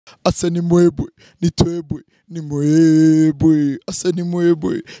ase ni mwebwe ni twebwe ni mwebwe ase ni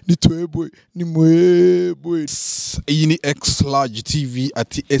mwebwe ni twebwe ni mwebwe. Iyi ni X Large TV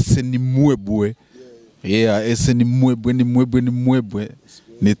ati ese ni mwebwe. Yeah, ese ni mwebwe ni mwebwe ni mwebwe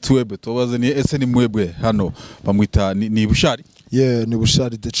ni twebwe. Tubaze ni ese ni mwebwe hano bamwita ni Bushali. Yeah, ni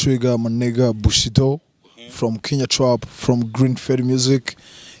Bushali the trigger, my nigga Bushido from Kenya Trap, from Green Fairy Music.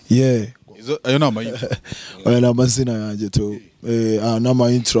 Yeah. Ayo nama yitwa. Ayo nama zina yanjye tu.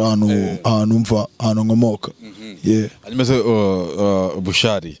 Nama intro hano mva hano ngomoka. Yeah. Anyimeze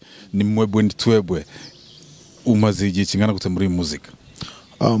Bushali ni mwebwe ni twebwe. Umaze igihe kingana gute muri muzika?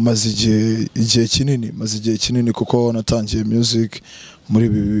 Maze igihe kinini kuko natangiye music muri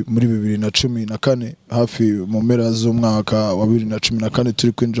 2014 hafi mu mpera z'umwaka wa 2014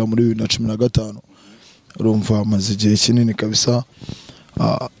 turi kwinjira muri 2015. Urumva maze igihe kinini kabisa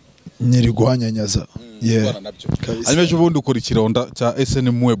nyiri guhanyanyaza. Yeah. Anyimeze ubundi ukora ikironda cya ese ni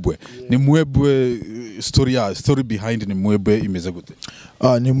mwebwe. Ni mwebwe story behind ni mwebwe imeze gute?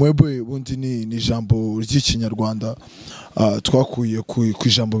 Ni mwebwe ubundi ni ijambo ry'ikinyarwanda twakuye ku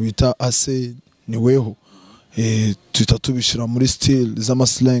ijambo bita ase ni weho. Tuhita tubishira muri style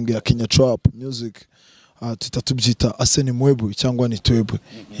z'amaslang ya Kenya Trap Music. Tuhita tubyita ase ni mwebwe cyangwa ni twebwe.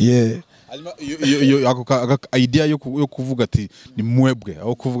 Yeah. Idea yo kuvuga ati ni mwebwe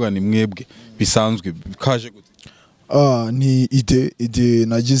aho kuvuga ni mwebwe bisanzwe kaje gute? Ni ide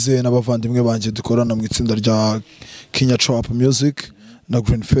nagize n'abavandimwe banje dukorana mu itsinda rya Kenya Trap Music na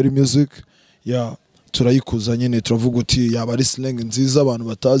Green Fairy Music. Yeah, turayikuza nyine turavuga uti yaba ari slang nziza abantu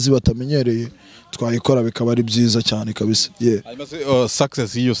batazi batamenyereye twayikora bikaba ari byiza cyane kabisa. Yeah.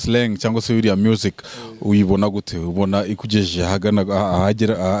 Success iyo slang cyangwa se uriya music uyibona gute? Ubona ikugejeje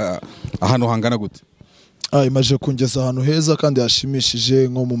ahagera ahantu hangana gute? Imaje kungeza ahantu heza kandi hashimishije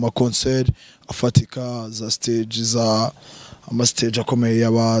nko mu makoncert afatika za stage za amastage akomeye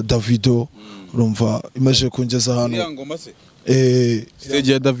yaba Davido. Urumva imaje kungeza ahantu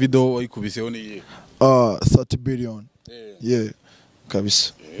stage ya Davido wayikubiseho ni 30 billion. Yeah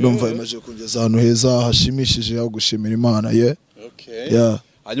kabisa. Urumva imaje kungeza ahantu heza hashimishije aho gushimira Imana. Yeah. Okay. Yeah.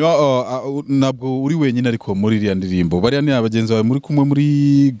 Hanyuma nabwo uri wenyine ariko muri iriya ndirimbo bariya ni abagenzi bawe muri kumwe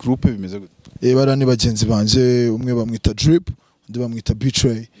muri groupe bimeze gute? Bariya ni bagenzi banje, umwe bamwita Drip undi bamwita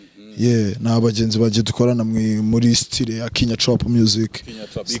Betray. Yeah, na abagenzi banje dukorana muri style ya Kenya Trap Music.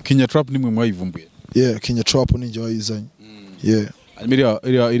 Kenya Trap nimwe mwayivumbuye? Yeah, Kenya Trap ninjye wayizanye. Yeah.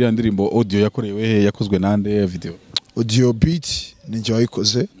 Iriya ndirimbo audio yakorewe yakozwe nande video? Audio beat ninjye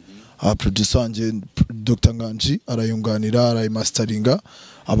wayikoze. Producer anje Dr. Nganji arayunganira arayimasteringa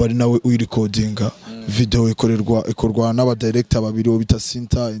abari nawe uyirecordinga. Video ikorwa n'aba director babiri bita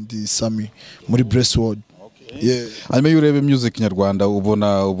Sinta and Sami muri Brestwood. Yeah. Hanyuma urebe music nyarwanda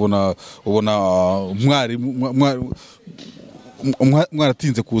ubona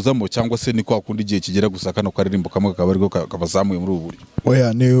mwaratinze kuzamo cyangwa se ni kwa kundi igihe kigera gusa kano karirimbo kamwe kabariko kabazamuye muri ubu buryo?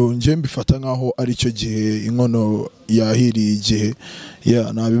 Oya nje mbifata nkaho ari cyo gihe inkono yahiriye igihe.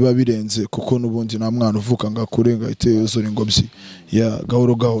 Yeah, nabiba birenze kuko nubundi na mwana uvuka ngakurenga iteyuzura ingobyi. Yeah,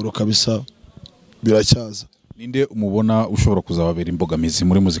 gahoro kabisa biracyaza. Ninde umubona ushobora kuzababera imbogamizi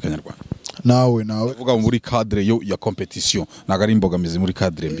muri muzika nyarwanda? Nawe uvuga muri cadre ya competition nagari imbogamizi muri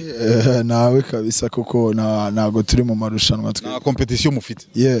cadre mbi? Nawe kabisa kuko nago turi mu marushanwa na competition mufite.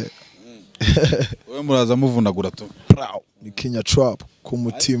 Yeah. Wewe muraza muvunagura to ni Kenya Trap ku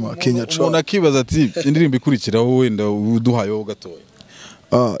mutima. Kenya Trap umuntu akibaza ati indirimbo ikurikiraho wenda uduhayo gatoya?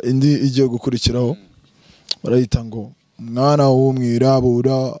 Indi igiye gukurikiraho barayita ngo mwana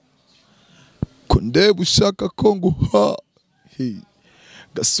w'umwirabura ko ndeba ushaka ko nguha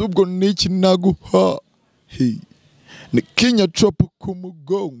gasubwo niki naguha ni Kenya Trap ku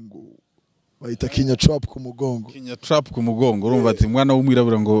mugongo. Bayita Kenya Trap ku mugongo. Kenya Trap ku mugongo. Urumva ati mwana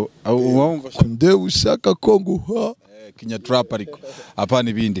w'umwirabura ngo ko ndeba ushaka ko nguha Kenya Trap ariko apana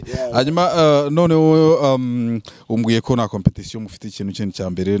ibindi. Hanyuma none wowe umbwiye ko na competition mufite ikintu cyane cya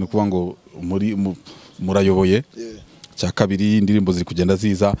mbere no kuvuga ngo murayoboye. Cya kabiri indirimbo ziri kugenda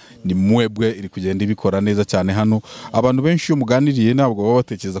ziza ni mwebwe iri kugenda ibikora neza cyane hano. Abantu benshi yo muganiriye ntabwo baba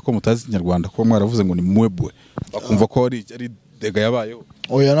batekereza ko mutazi Kinyarwanda ko mwaravuze ngo ni mwebwe bakumva ko ari dega yabayeho.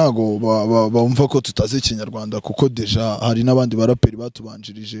 Oya nago bumva ko tutazi Ikinyarwanda kuko deja hari n'abandi baraperi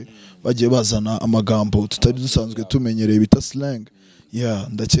batubanjirije bagiye bazana amagambo tutari dusanzwe tumenyereye bita slang. Yeah,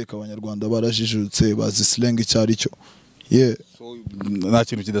 ndakeka abanyarwanda barajijutse bazi slang cyari cyo. Yeah. So nta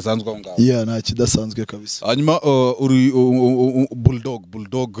kintu kidasanzwe aho ngaho? Yeah, nta kidasanzwe kabisa. Hanyuma uri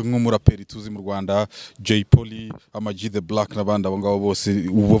Bulldog nk'umuraperi tuzi mu Rwanda, J Polly, Amaji the Black n'abandi abo ngabo bose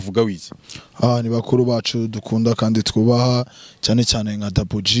ubavuga wiki? Ni bakuru bacu dukunda kandi twubaha cyane nka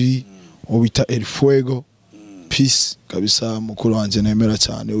Double G ubita El Fuego. peace kabisa mukuru wanje nemera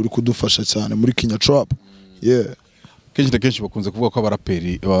cyane uri kudufasha cyane muri Kenya Trap kenshi na kenshi bakunze kuvuga ko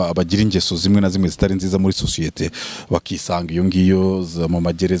abaraperi bagira ingeso zimwe na zimwe zitari nziza muri societe bakisanga iyo ngiyo mu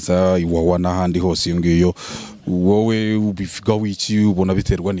magereza iwawa n'ahandi hose iyo ngiyo wowe ubivuga wiki ubona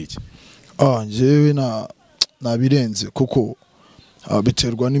biterwa n'iki njyewe nabirenze kuko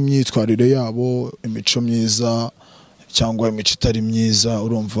biterwa n'imyitwarire yabo imico myiza cyangwa imico itari myiza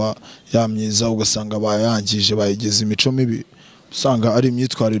urumva ya myiza ugasanga bayangije bayigeze imico mibi usanga ari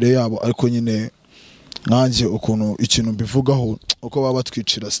imyitwarire yabo ariko nyine nanjye ukuntu ikintu mbivugaho uko baba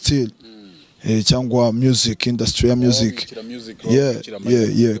batwicira still cyangwa music industry ya music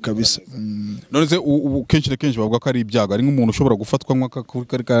kabisa none se kenshi na kenshi bavuga ko ari ibyago ari nk'umuntu ushobora gufatwa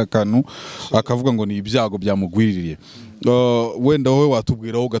nk'akari kantu akavuga ngo ni ibyago byamugwiririye wenda wowe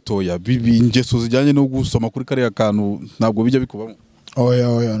watubwiraho gatoya bibi ingeso zijyanye no gusoma kuri kariya kantu ntabwo bijya bikubamo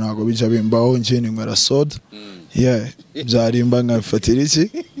oya ntabwo bijya bimbaho njye ninywera soda byarimba nkafatira iki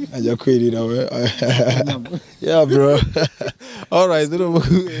ajya kwirira we bro alright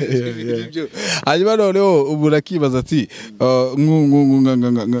hanyuma noneho ubu urakibaza ati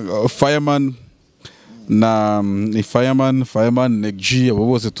fireman na fireman Neg abo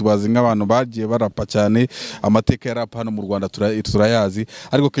bose tubazi nk'abantu bagiye barapa cyane amateka ya rap hano mu Rwanda turayazi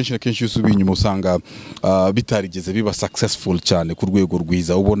ariko kenshi na kenshi usubiye inyuma usanga bitarigeze biba successful cyane ku rwego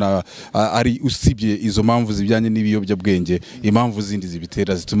rwiza ubona ari usibye izo mpamvu zijyanye n'ibiyobyabwenge impamvu zindi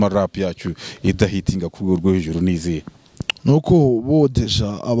zibitera zituma rap yacu idahitinga ku rwego rwo hejuru nizihe nuko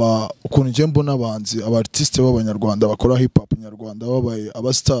bodeja ukuntu nje mbona abanzi abartiste b'abanyarwanda bakora hip hop nyarwanda babaye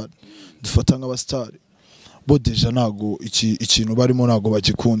abastar dufata nk'abastar bodeja nago ikintu barimo nago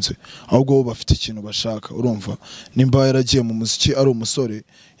bagikunze ahubwo bafite ikintu bashaka urumva nimba yaragiye mu muziki ari umusore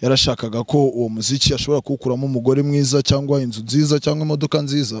yarashakaga ko uwo muziki ashobora kukuramo umugore mwiza cyangwa inzu nziza cyangwa imodoka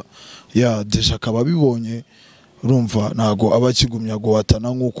nziza deja akaba bibonye urumva nago abakigumya guhatana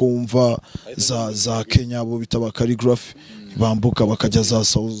nkuko wumva za Kenya bo bitaba calligraphy bambuka bakajya za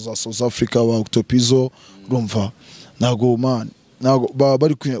South Africa ba Octopizo urumva nago man nago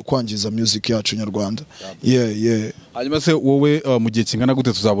bari kwangiza music yacu nyarwanda hanyuma se wowe mu gihe kingana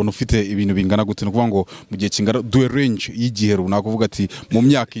gute tuzabona ufite ibintu bingana gute no kuvuga ngo mu gihe kingana duwe range y'igihe runaka kuvuga ati mu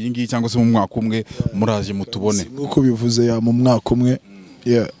myaka iyi ngiyi cyangwa se mu mwaka umwe muraje mutubone nkuko bivuze mu mwaka umwe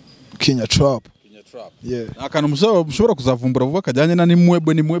Kenya Trap akantu mushobora kuzavumbura vuba kajyanye na ni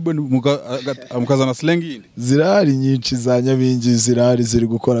mwebwe mukazana slang yindi zirahari nyinshi za Nyabingi zirahari ziri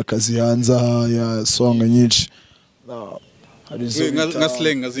gukora akazi hanze ya song nyinshi nka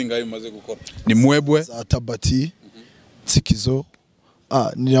slang zingaye maze gukora ni mwebwe za Tabati Tsikizo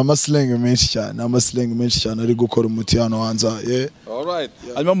ni amaslang menshi cyane ari gukora umuti hano hanze alright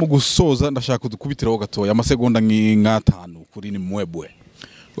hanyuma mu gusoza ndashaka kudukubitiraho gatoya amasegonda nk'atanu kuri ni mwebwe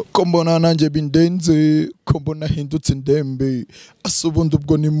ko mbona nanjye bindenze ko mbona hindutse ndembe asubundi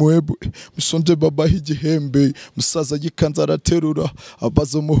ubwo ni mwebwe mushonje babaho igihembe musaza gikanza araterura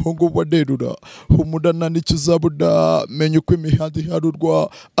abaza umuhungu waderura humurana n'icyo uzabuda menya uko imihanda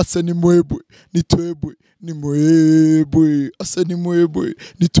iharurwa ase ni mwebwe ni twebwe ni mwebwe ase ni mwebwe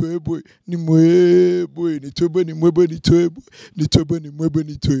ni twebwe ni mwebwe ni twebwe ni mwebwe ni twebwe ni twebwe ni mwebwe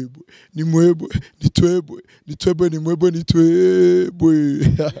ni twebwe ni mwebwe ni twebwe ni twebwe ni mwebwe ni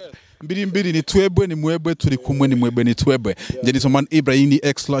twebwe mbiri ni twebwe ni mwebwe turi kumwe ni mwebwe ni twebwe nje nisoma Ibrahim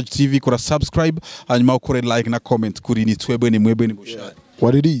X Large TV kora subscribe hanyuma ukore like na comment kuri ni twebwe ni mwebwe ni bushali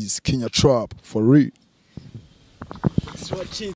what it is Kenya Trap for real